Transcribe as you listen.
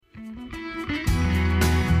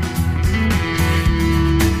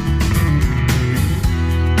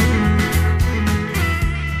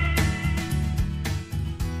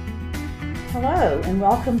and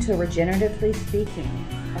welcome to Regeneratively Speaking,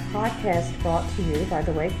 a podcast brought to you by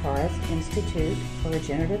the Wake Forest Institute for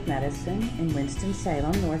Regenerative Medicine in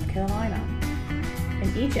Winston-Salem, North Carolina.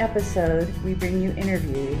 In each episode, we bring you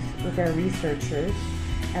interviews with our researchers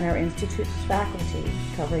and our Institute's faculty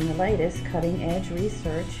covering the latest cutting-edge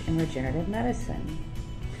research in regenerative medicine.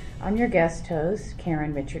 I'm your guest host,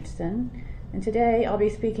 Karen Richardson, and today I'll be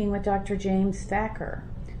speaking with Dr. James Thacker,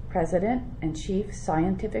 President and Chief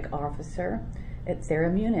Scientific Officer at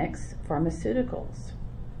Theramunix Pharmaceuticals.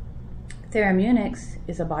 Theramunix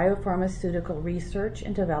is a biopharmaceutical research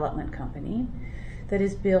and development company that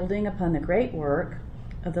is building upon the great work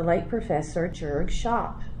of the late Professor Jörg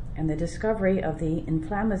Schaap and the discovery of the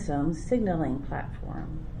inflammasome signaling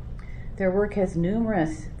platform. Their work has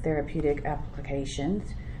numerous therapeutic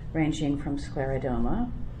applications, ranging from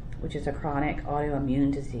scleroderma, which is a chronic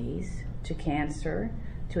autoimmune disease, to cancer,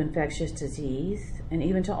 to infectious disease, and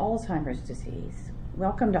even to Alzheimer's disease.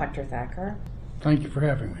 Welcome, Dr. Thacker. Thank you for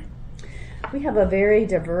having me. We have a very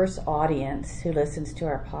diverse audience who listens to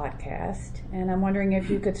our podcast, and I'm wondering if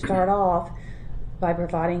you could start off by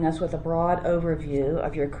providing us with a broad overview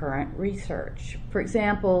of your current research. For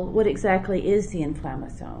example, what exactly is the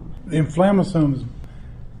inflammasome? The inflammasome,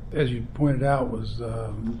 as you pointed out, was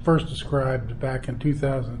first described back in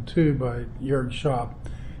 2002 by Jörg Schaap.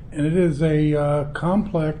 And it is a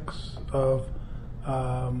complex of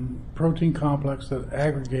protein complex that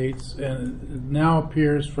aggregates, and it now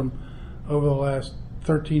appears from over the last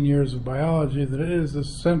 13 years of biology that it is the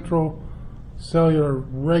central cellular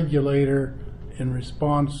regulator in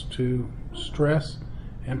response to stress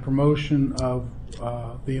and promotion of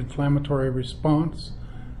the inflammatory response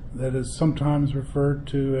that is sometimes referred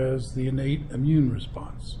to as the innate immune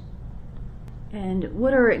response. And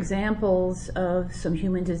what are examples of some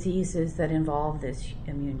human diseases that involve this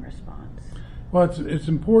immune response? Well, it's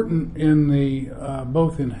important in the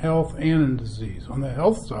both in health and in disease. On the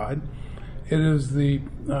health side, it is the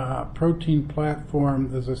protein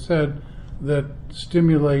platform, as I said, that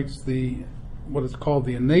stimulates what is called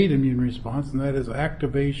the innate immune response, and that is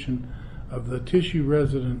activation of the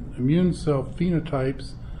tissue-resident immune cell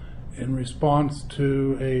phenotypes in response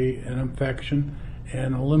to an infection,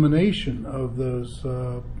 and elimination of those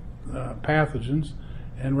pathogens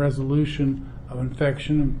and resolution of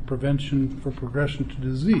infection and prevention for progression to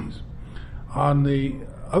disease. On the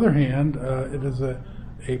other hand, it is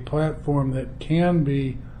a platform that can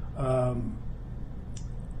be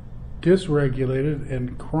dysregulated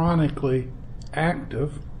and chronically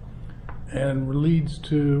active and leads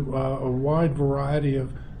to a wide variety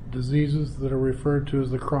of diseases that are referred to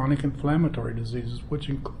as the chronic inflammatory diseases, which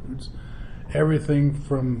includes everything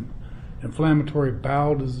from inflammatory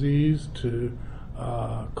bowel disease to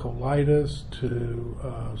colitis to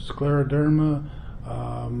scleroderma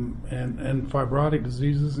and fibrotic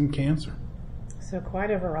diseases and cancer. So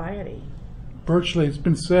quite a variety. Virtually, it's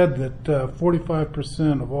been said that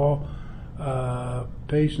 45% of all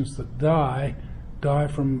patients that die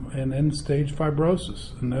from an end-stage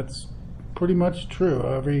fibrosis, and that's pretty much true.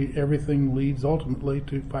 Everything leads ultimately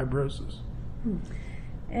to fibrosis.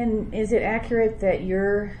 And is it accurate that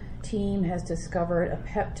your team has discovered a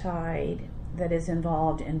peptide that is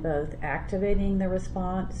involved in both activating the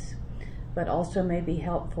response, but also may be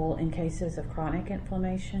helpful in cases of chronic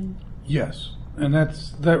inflammation? Yes, and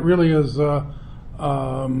that really is, I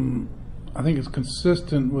think it's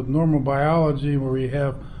consistent with normal biology, where we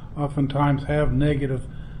oftentimes have negative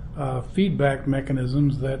feedback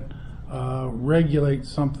mechanisms that regulate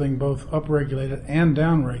something, both upregulate it and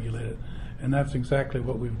downregulate it. And that's exactly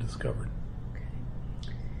what we've discovered. Okay.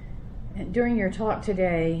 And during your talk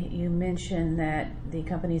today, you mentioned that the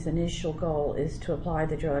company's initial goal is to apply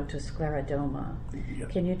the drug to scleroderma. Yes.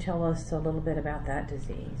 Can you tell us a little bit about that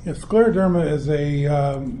disease? Yes, scleroderma is a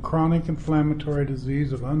chronic inflammatory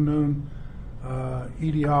disease of unknown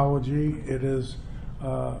etiology. It is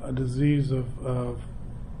a disease of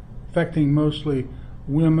affecting mostly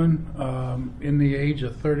women in the age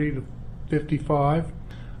of 30 to 55.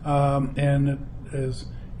 And it is,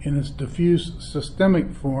 in its diffuse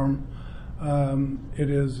systemic form, it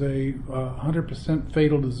is a 100%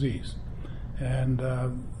 fatal disease, and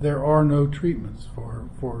there are no treatments for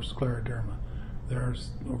scleroderma. There's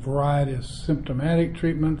a variety of symptomatic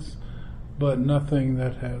treatments, but nothing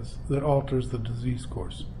that alters the disease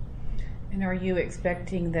course. And are you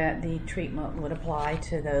expecting that the treatment would apply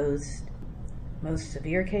to those most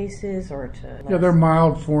severe cases, or to less? Yeah, they're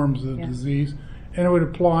mild forms of the disease. And it would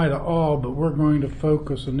apply to all, but we're going to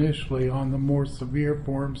focus initially on the more severe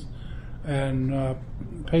forms and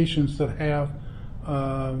patients that have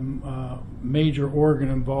major organ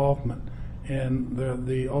involvement and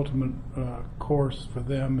the ultimate course for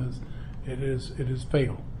them is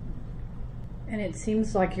fatal. And it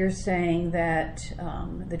seems like you're saying that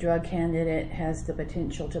the drug candidate has the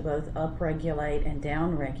potential to both upregulate and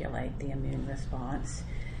downregulate the immune response.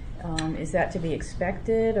 Is that to be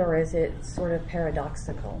expected, or is it sort of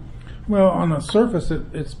paradoxical? Well, on the surface,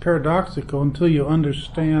 it's paradoxical until you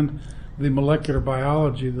understand the molecular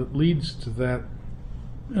biology that leads to that.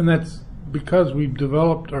 And that's because we've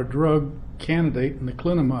developed our drug candidate,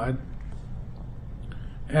 nicotinamide,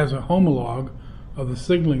 as a homologue of the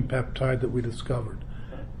signaling peptide that we discovered.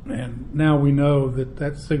 And now we know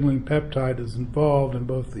that signaling peptide is involved in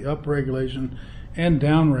both the upregulation and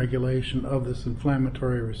downregulation of this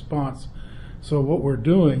inflammatory response. So what we're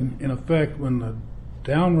doing, in effect, when the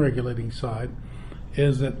downregulating side,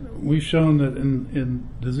 is that we've shown that in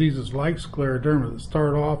diseases like scleroderma that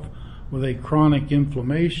start off with a chronic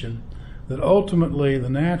inflammation, that ultimately the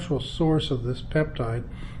natural source of this peptide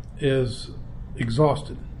is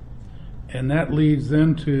exhausted. And that leads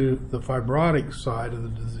then to the fibrotic side of the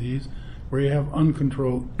disease, where you have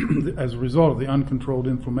uncontrolled, as a result of the uncontrolled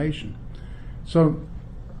inflammation. So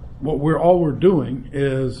all we're doing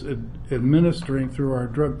is administering through our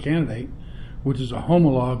drug candidate, which is a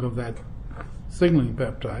homologue of that signaling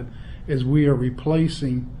peptide, is we are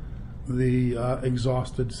replacing the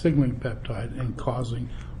exhausted signaling peptide and causing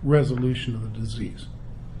resolution of the disease.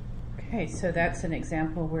 Okay, so that's an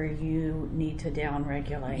example where you need to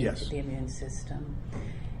downregulate Yes. the immune system.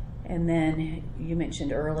 And then you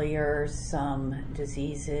mentioned earlier some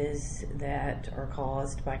diseases that are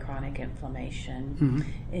caused by chronic inflammation.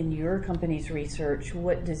 Mm-hmm. In your company's research,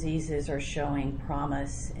 what diseases are showing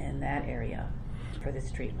promise in that area for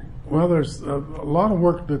this treatment? Well, there's a lot of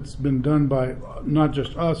work that's been done by not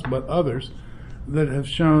just us, but others that have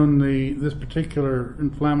shown this particular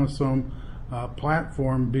inflammasome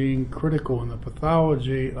platform being critical in the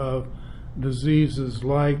pathology of diseases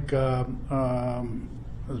like, as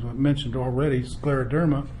I mentioned already,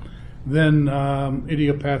 scleroderma, then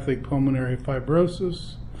idiopathic pulmonary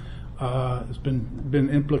fibrosis has been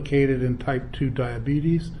implicated in type 2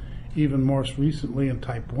 diabetes, even more recently in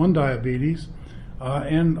type 1 diabetes,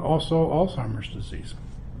 and also Alzheimer's disease.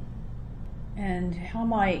 And how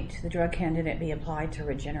might the drug candidate be applied to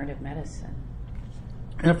regenerative medicine?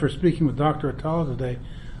 After speaking with Dr. Atala today,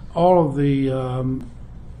 all of the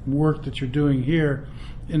work that you're doing here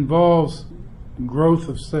involves growth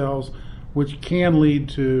of cells, which can lead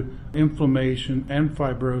to inflammation and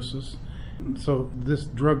fibrosis. So this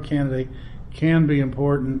drug candidate can be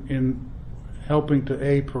important in helping to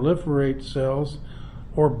A, proliferate cells,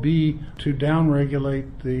 or B, to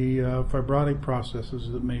downregulate the fibrotic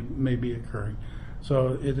processes that may be occurring.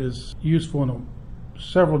 So it is useful in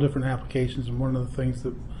several different applications, and one of the things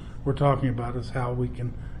that we're talking about is how we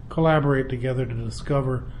can collaborate together to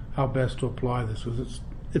discover how best to apply this.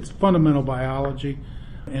 It's fundamental biology,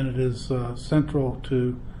 and it is central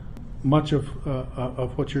to much of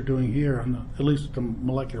what you're doing here, at least at the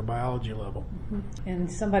molecular biology level. Mm-hmm.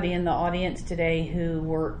 And somebody in the audience today who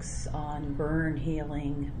works on burn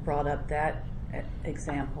healing brought up that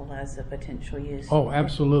example as a potential use. Oh,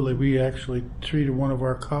 absolutely. We actually treated one of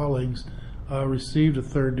our colleagues, received a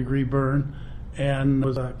third-degree burn, and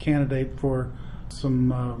was a candidate for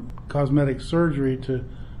some cosmetic surgery to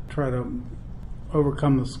try to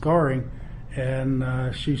overcome the scarring, and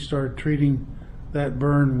she started treating that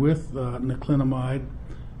burn with nicotinamide,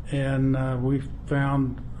 and we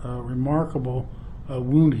found remarkable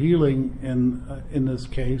wound healing in this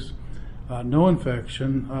case, no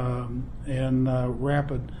infection, and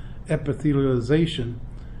rapid epithelialization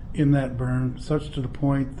in that burn, such to the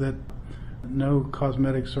point that no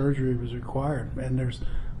cosmetic surgery was required, and there's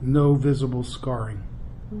no visible scarring.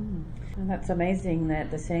 And that's amazing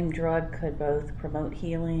that the same drug could both promote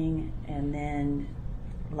healing and then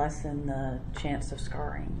lessen the chance of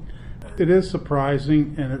scarring. It is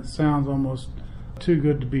surprising, and it sounds almost too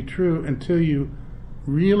good to be true until you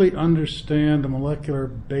really understand the molecular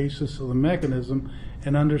basis of the mechanism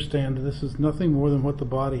and understand that this is nothing more than what the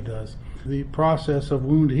body does. The process of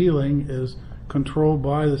wound healing is controlled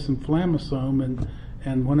by this inflammasome,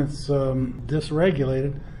 and when it's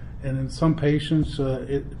dysregulated, and in some patients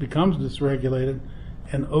it becomes dysregulated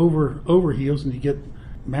and overheals, and you get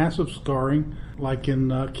massive scarring, like in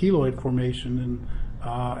keloid formation in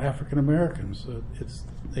African Americans. It's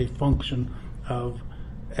a function of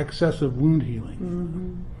excessive wound healing.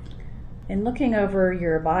 Mm-hmm. In looking over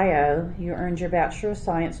your bio, you earned your Bachelor of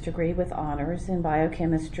Science degree with honors in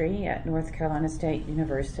biochemistry at North Carolina State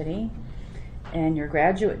University, and your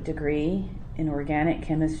graduate degree in organic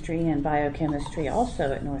chemistry and biochemistry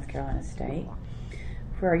also at North Carolina State.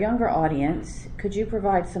 For our younger audience, could you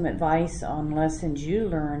provide some advice on lessons you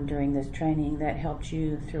learned during this training that helped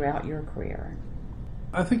you throughout your career?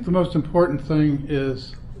 I think the most important thing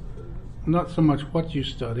is not so much what you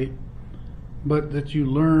study, but that you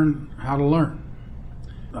learn how to learn.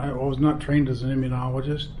 I was not trained as an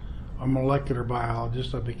immunologist or molecular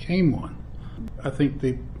biologist. I became one. I think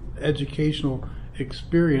the educational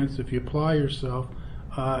experience, if you apply yourself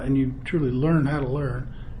and you truly learn how to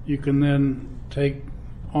learn, you can then take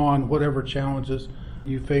on whatever challenges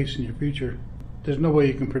you face in your future. There's no way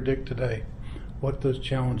you can predict today what those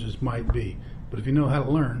challenges might be, but if you know how to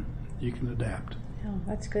learn, you can adapt. Oh,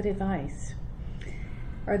 that's good advice.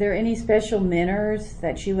 Are there any special mentors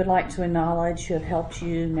that you would like to acknowledge who have helped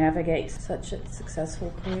you navigate such a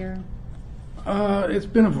successful career? It's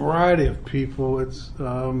been a variety of people. It's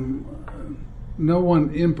no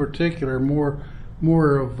one in particular,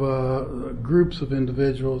 more of groups of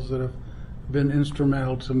individuals that have been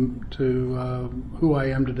instrumental to who I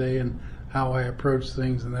am today and how I approach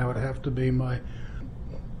things, and that would have to be my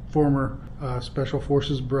former Special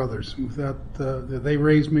Forces brothers. Without they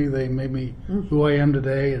raised me, they made me who I am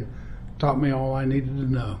today and taught me all I needed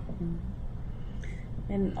to know.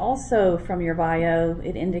 And also from your bio,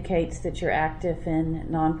 it indicates that you're active in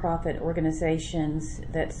nonprofit organizations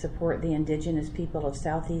that support the indigenous people of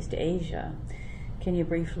Southeast Asia. Can you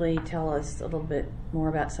briefly tell us a little bit more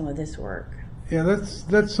about some of this work? Yeah,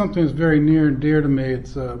 that's something that's very near and dear to me.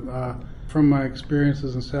 It's from my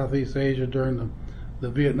experiences in Southeast Asia during the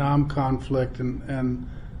Vietnam conflict and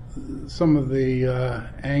some of the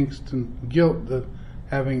angst and guilt that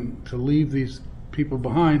having to leave these people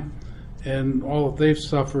behind and all that they've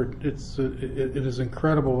suffered. It is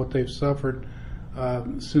incredible what they've suffered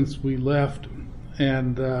since we left,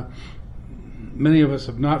 and many of us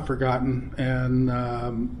have not forgotten.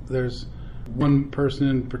 And there's one person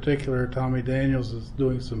in particular, Tommy Daniels, is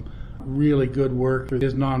doing some really good work through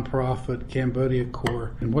his nonprofit, Cambodia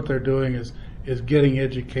Corps, and what they're doing is getting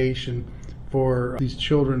education for these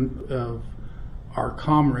children of our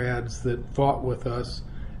comrades that fought with us,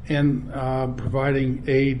 and providing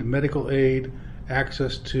aid, medical aid,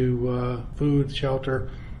 access to food, shelter,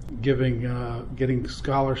 getting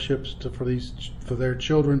scholarships for their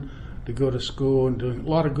children to go to school, and doing a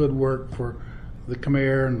lot of good work for the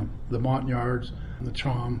Khmer and the Montagnards and the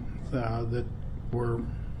Cham that were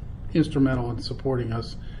instrumental in supporting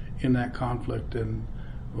us in that conflict. And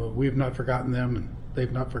we've not forgotten them, and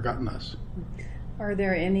they've not forgotten us. Are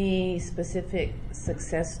there any specific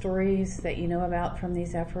success stories that you know about from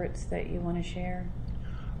these efforts that you want to share?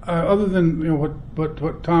 Other than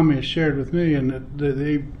what Tommy has shared with me, and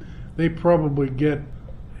that they probably get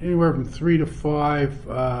anywhere from 3 to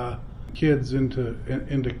 5 kids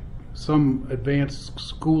into some advanced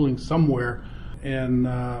schooling somewhere, and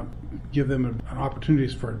give them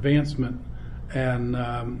opportunities for advancement. And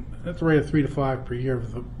at the rate of 3 to 5 per year,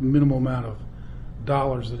 with the minimal amount of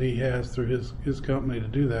dollars that he has through his company to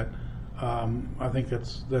do that, I think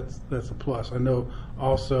that's a plus. I know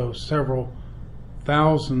also several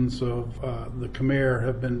thousands of the Khmer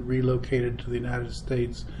have been relocated to the United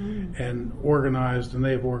States and organized, and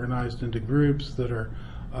they have organized into groups that are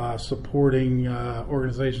supporting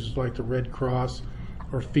organizations like the Red Cross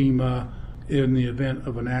or FEMA in the event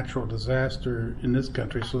of a natural disaster in this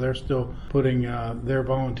country. So they're still putting their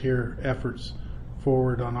volunteer efforts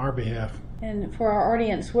forward on our behalf. And for our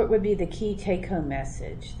audience, what would be the key take-home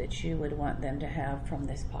message that you would want them to have from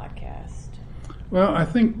this podcast? Well, I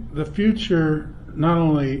think the future, not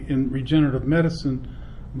only in regenerative medicine,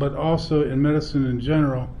 but also in medicine in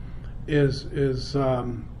general, is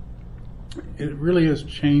it really is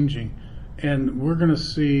changing. And we're going to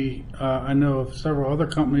see, I know of several other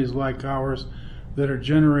companies like ours that are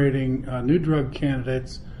generating new drug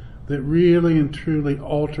candidates that really and truly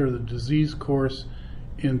alter the disease course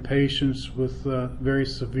in patients with very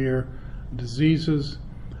severe diseases.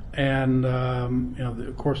 And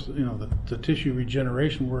of course, the tissue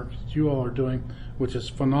regeneration work that you all are doing, which is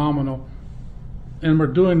phenomenal. And we're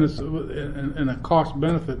doing this in a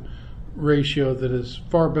cost-benefit ratio that is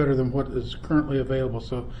far better than what is currently available.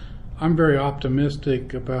 So I'm very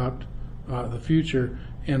optimistic about the future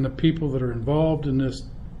and the people that are involved in this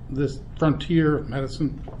frontier of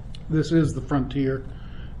medicine. This is the frontier,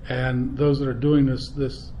 and those that are doing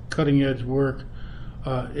this cutting edge work,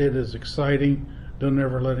 it is exciting. Don't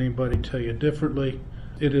ever let anybody tell you differently.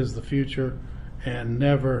 It is the future, and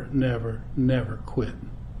never, never, never quit.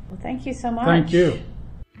 Well, thank you so much. Thank you.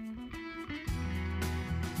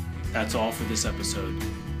 That's all for this episode.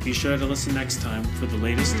 Be sure to listen next time for the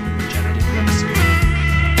latest in regenerative medicine.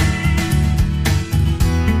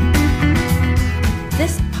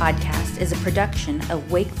 This podcast is a production of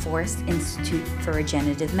Wake Forest Institute for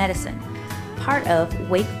Regenerative Medicine, part of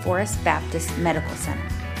Wake Forest Baptist Medical Center.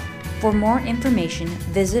 For more information,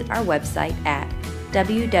 visit our website at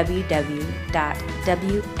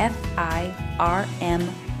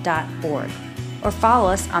www.wfirm.org or follow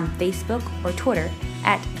us on Facebook or Twitter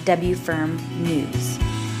at WFIRM News.